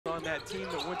on that team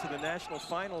that went to the national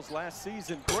finals last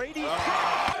season. Gradey.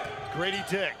 Gradey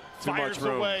Dick fires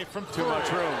away from too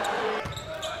much room.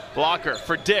 Blocker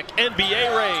for Dick,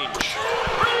 NBA range.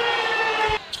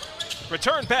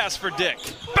 Return pass for Dick.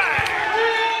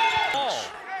 Bang!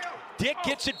 Oh. Dick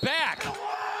gets it back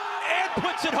and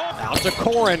puts it home. Out to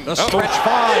Corin, the stretch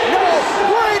five. No,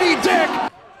 Gradey Dick!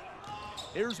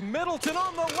 Here's Middleton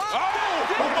on the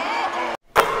left.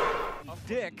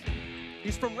 Dick,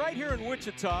 he's from right here in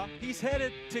Wichita. He's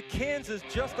headed to Kansas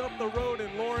just up the road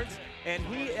in Lawrence, and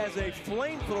he is a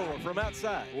flamethrower from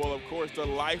outside. Well, of course, the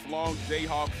lifelong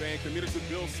Jayhawk fan, committed to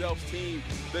Bill Self's team,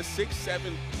 the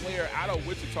 6'7" player out of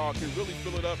Wichita can really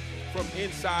fill it up from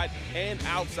inside and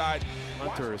outside.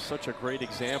 Hunter is such a great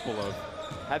example of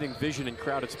having vision in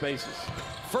crowded spaces.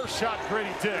 First shot,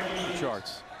 Gradey Dick.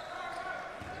 Charts.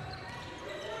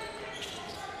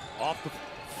 Off the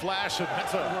flash, and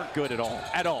that's a... Weren't good at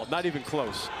all, not even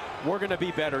close. We're going to be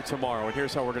better tomorrow, and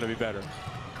here's how we're going to be better.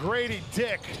 Gradey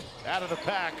Dick out of the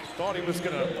pack. Thought he was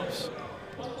going to...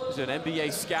 He's an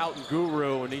NBA scout and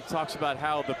guru, and he talks about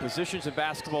how the positions in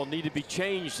basketball need to be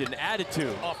changed and added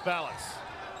to. Off balance.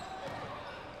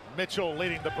 Mitchell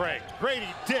leading the break.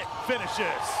 Gradey Dick finishes.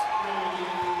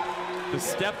 The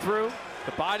step through,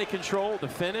 the body control, the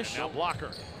finish. Now blocker.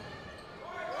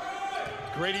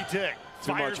 Gradey Dick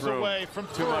fires away from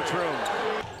too much room.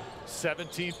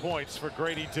 17 points for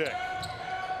Gradey Dick.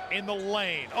 In the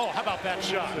lane. Oh, how about that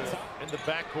shot? In the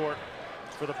backcourt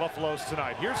for the Buffaloes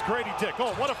tonight. Here's Gradey Dick.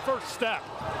 Oh, what a first step.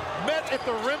 Met at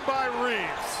the rim by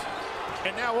Reeves.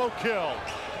 And now Oak Hill.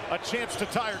 A chance to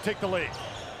tie or take the lead.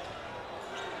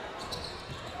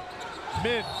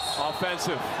 Mid.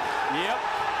 Offensive. Yep.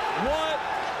 What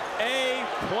a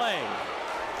play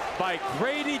by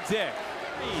Gradey Dick.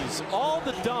 All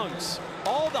the dunks,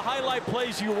 all the highlight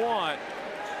plays you want.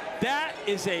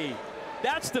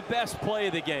 That's the best play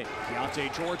of the game.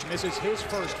 Deontay George misses his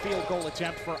first field goal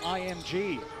attempt for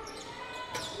IMG.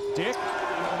 Dick,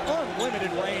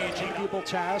 unlimited range, equal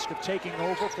task of taking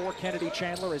over for Kennedy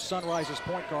Chandler as Sunrise's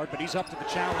point guard, but he's up to the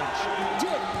challenge.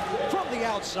 Dick from the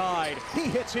outside, he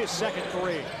hits his second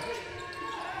three.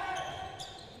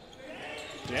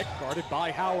 Dick guarded by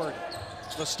Howard.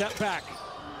 The step back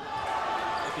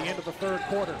at the end of the third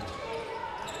quarter.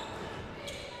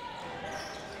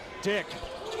 Dick,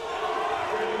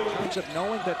 in terms of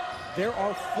knowing that there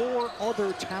are 4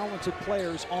 other talented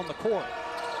players on the court.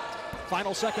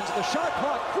 Final seconds of the shot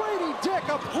clock. Gradey Dick,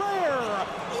 a prayer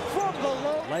from the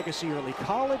low. Legacy Early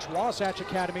College, Wasatch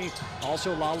Academy,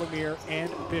 also La Lumiere and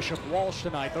Bishop Walsh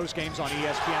tonight. Those games on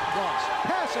ESPN+.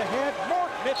 Pass ahead,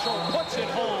 Mark Mitchell puts it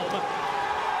home.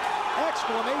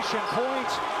 Exclamation point.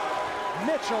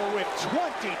 Mitchell with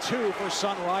 22 for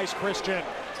Sunrise Christian.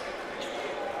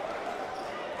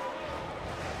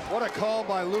 What a call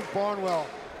by Luke Barnwell.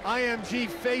 IMG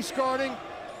face guarding.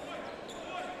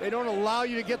 They don't allow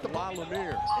you to get the ball.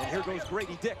 Lumiere. And here goes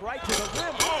Gradey Dick right to the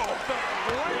rim. Oh, the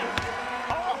rim.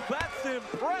 Oh, that's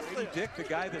impressive. Gradey Dick, the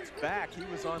guy that's back. He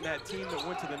was on that team that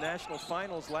went to the national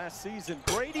finals last season.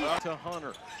 Gradey to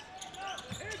Hunter.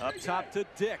 Up top to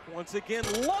Dick. Once again,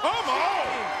 and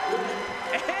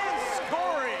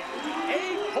scoring.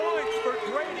 8 points for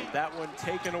Gradey. That one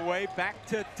taken away. Back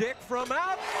to Dick from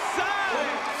outside.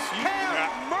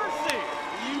 Have mercy.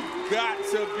 You got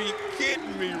to be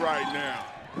kidding me right now.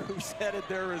 Who's headed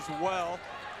there as well.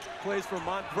 Plays for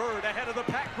Montverde ahead of the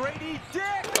pack. Gradey Dick.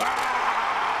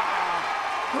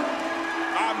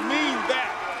 I mean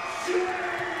that.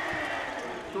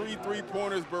 3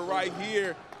 3-pointers, but right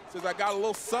here says I got a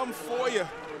little something for you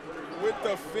with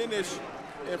the finish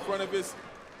in front of his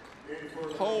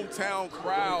hometown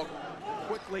crowd.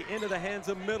 Quickly into the hands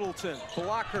of Middleton.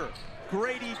 Blocker.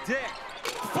 Gradey Dick.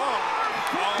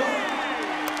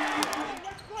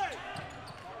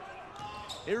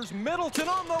 Here's Middleton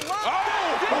on the left.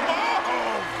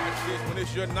 When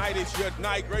it's your night, it's your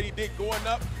night. Gradey Dick going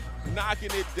up,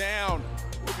 knocking it down.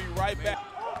 We'll be right back.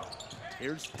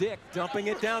 Here's Dick dumping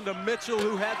it down to Mitchell,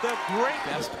 who had the great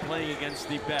best playing against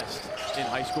the best in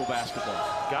high school basketball.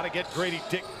 Got to get Gradey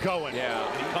Dick going. Yeah.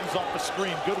 And he comes off the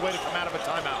screen. Good way to come out of a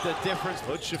timeout. The difference.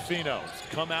 Hood-Schifino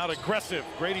come out aggressive.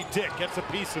 Gradey Dick gets a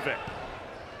piece of it.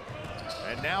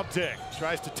 And now Dick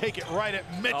tries to take it right at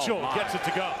Mitchell. Gets it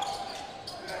to go.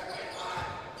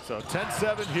 So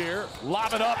 10-7 here.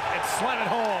 Lob it up and slam it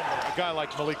home. A guy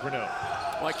like Malik Reneau.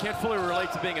 Well, I can't fully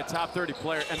relate to being a top 30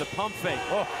 player, and the pump fake.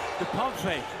 Oh, the pump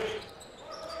fake.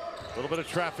 A little bit of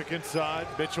traffic inside.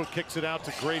 Mitchell kicks it out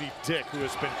to Gradey Dick, who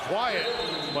has been quiet.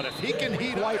 But if he can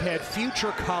heat Whitehead,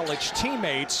 future college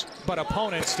teammates, but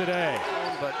opponents today.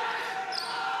 But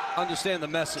understand the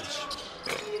message.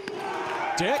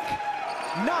 Dick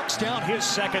knocks down his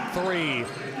second three.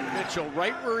 Mitchell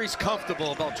right where he's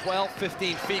comfortable, about 12,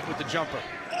 15 feet with the jumper.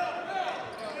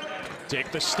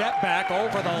 Dick the step back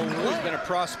over the He's left. been a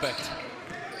prospect.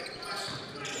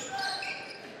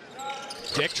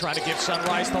 Dick trying to give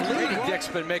Sunrise the lead. Dick's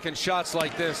been making shots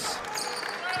like this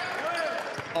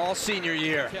all senior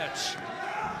year. Catch.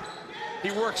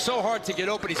 He worked so hard to get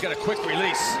open, he's got a quick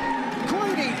release.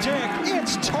 Gradey Dick,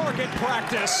 it's target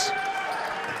practice.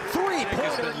 Dick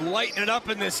has been lighting it up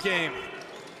in this game.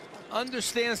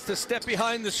 Understands to step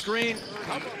behind the screen.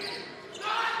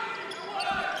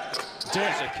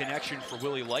 There's a connection for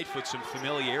Willie Lightfoot, some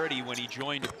familiarity when he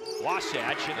joined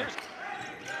Wasatch. And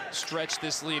stretch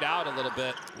this lead out a little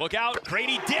bit. Look out,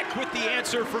 Gradey Dick with the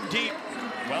answer from deep.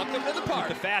 Welcome to the park.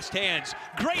 With the fast hands.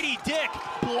 Gradey Dick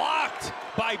blocked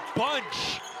by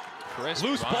Bunch.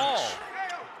 Loose ball.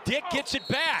 Dick gets it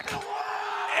back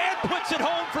and puts it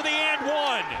home for the and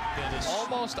one.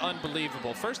 Almost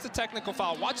unbelievable. First the technical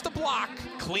foul. Watch the block.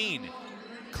 Clean.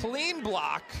 Clean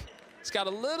block. He's got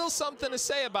a little something to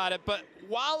say about it, but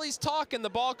while he's talking, the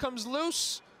ball comes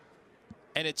loose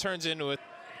and it turns into a...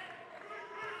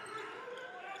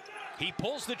 He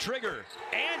pulls the trigger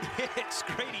and hits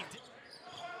Gradey.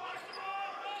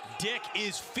 Dick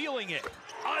is feeling it.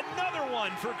 Another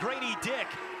one for Gradey Dick.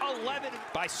 11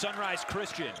 by Sunrise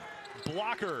Christian.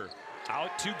 Blocker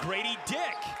out to Gradey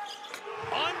Dick.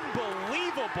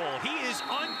 Unbelievable. He is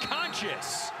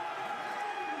unconscious.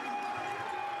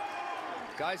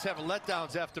 Guys have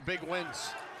letdowns after big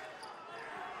wins.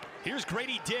 Here's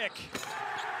Gradey Dick.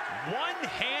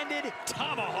 One-handed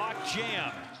tomahawk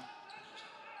jam.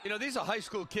 You know, these are high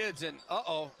school kids, and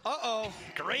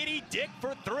Gradey Dick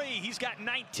for three. He's got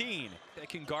 19. They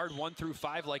can guard 1 through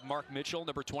 5 like Mark Mitchell,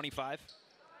 number 25.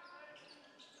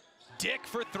 Dick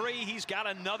for three. He's got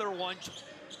another one.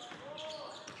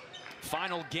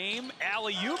 Final game,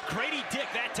 alley-oop. Gradey Dick,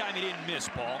 that time he didn't miss,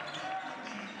 Paul.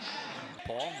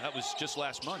 Paul, that was just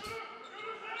last month.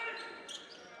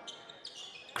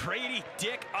 Gradey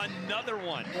Dick, another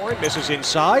one. Misses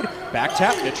inside, back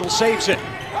tap, Mitchell saves it.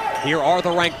 Here are the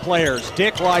ranked players.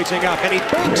 Dick rising up, and he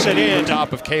banks it in.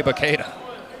 Top of Keba Keita.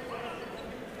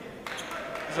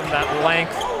 That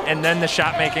length, and then the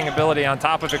shot-making ability on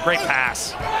top of it. Great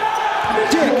pass.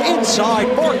 Dick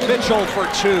inside, Mark Mitchell for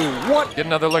two. Get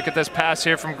another look at this pass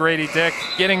here from Gradey Dick,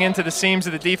 getting into the seams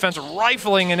of the defense,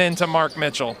 rifling it into Mark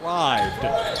Mitchell.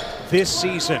 Arrived this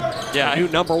season, yeah, the new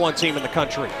 #1 team in the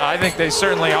country. I think they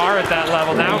certainly are at that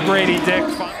level. Now Gradey Dick.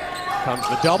 Comes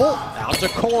the double, out to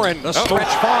Corin, the stretch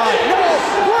five. No,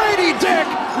 Gradey Dick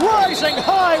rising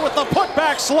high with the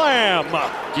putback slam.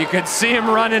 You could see him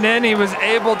running in. He was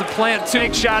able to plant 2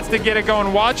 big shots to get it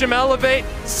going. Watch him elevate,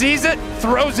 sees it,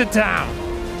 throws it down.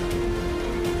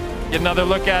 Get another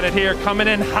look at it here, coming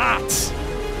in hot.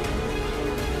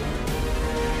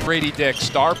 Gradey Dick,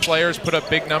 star players put up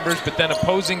big numbers, but then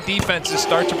opposing defenses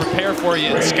start to prepare for you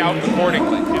and scout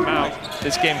accordingly. Him out.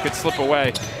 This game could slip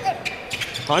away.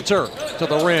 Hunter to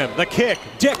the rim, the kick,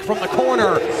 Dick from the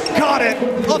corner, got it,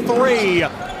 a three.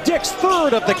 Dick's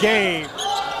third of the game.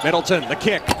 Middleton, the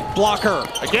kick, blocker,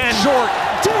 again, short,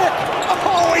 Dick,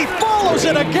 oh, he follows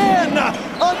it again,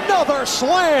 another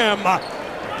slam.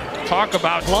 Talk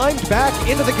about climbed back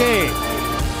into the game.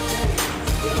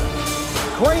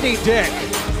 Gradey Dick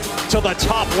to the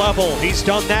top level, he's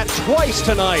done that twice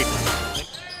tonight.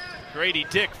 Gradey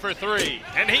Dick for three,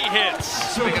 and he hits.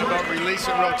 Speaking about release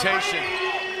and rotation,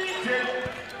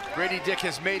 Gradey Dick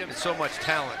has made him so much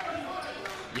talent.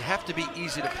 You have to be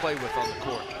easy to play with on the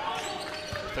court.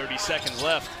 30 seconds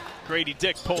left. Gradey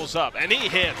Dick pulls up, and he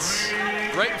hits.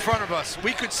 Right in front of us.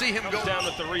 We could see him go down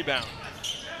with the rebound.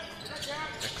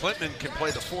 And Clinton can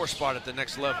play the 4 spot at the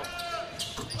next level.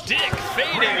 Dick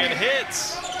fading and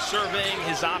hits, surveying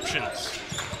his options.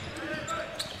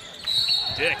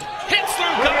 Dick hits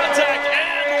through contact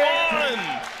and one.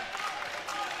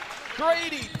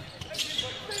 Gradey.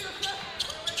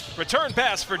 Return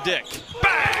pass for Dick.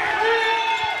 Bang!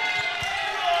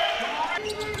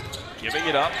 Giving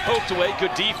it up, poked away,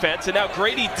 good defense, and now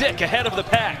Gradey Dick ahead of the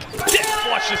pack. Dick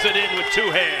flushes it in with 2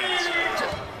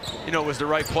 hands. You know, it was the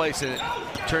right place, and it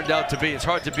turned out to be. It's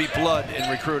hard to beat blood in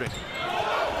recruiting.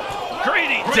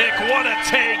 Gradey Dick, what a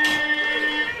take!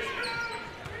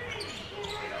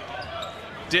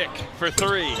 Dick for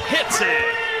 3, hits it!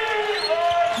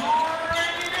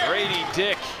 Gradey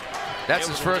Dick. That's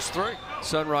his first 3.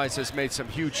 Sunrise has made some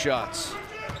huge shots.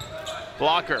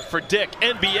 Blocker for Dick,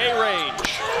 NBA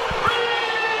range.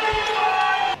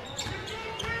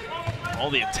 All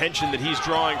the attention that he's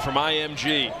drawing from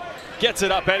IMG. Gets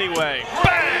it up anyway.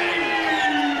 Bang!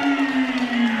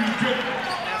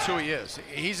 That's who he is.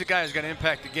 He's a guy who's going to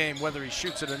impact the game whether he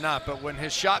shoots it or not, but when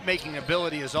his shot-making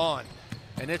ability is on,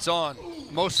 and it's on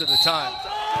most of the time.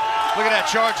 Look at that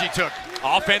charge he took.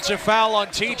 Offensive foul on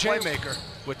TJ. Playmaker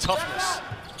with toughness.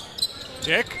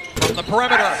 Dick from the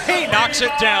perimeter. He knocks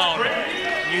it down.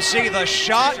 You see the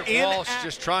shot in. Walsh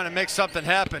just trying to make something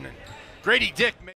happen. And Gradey Dick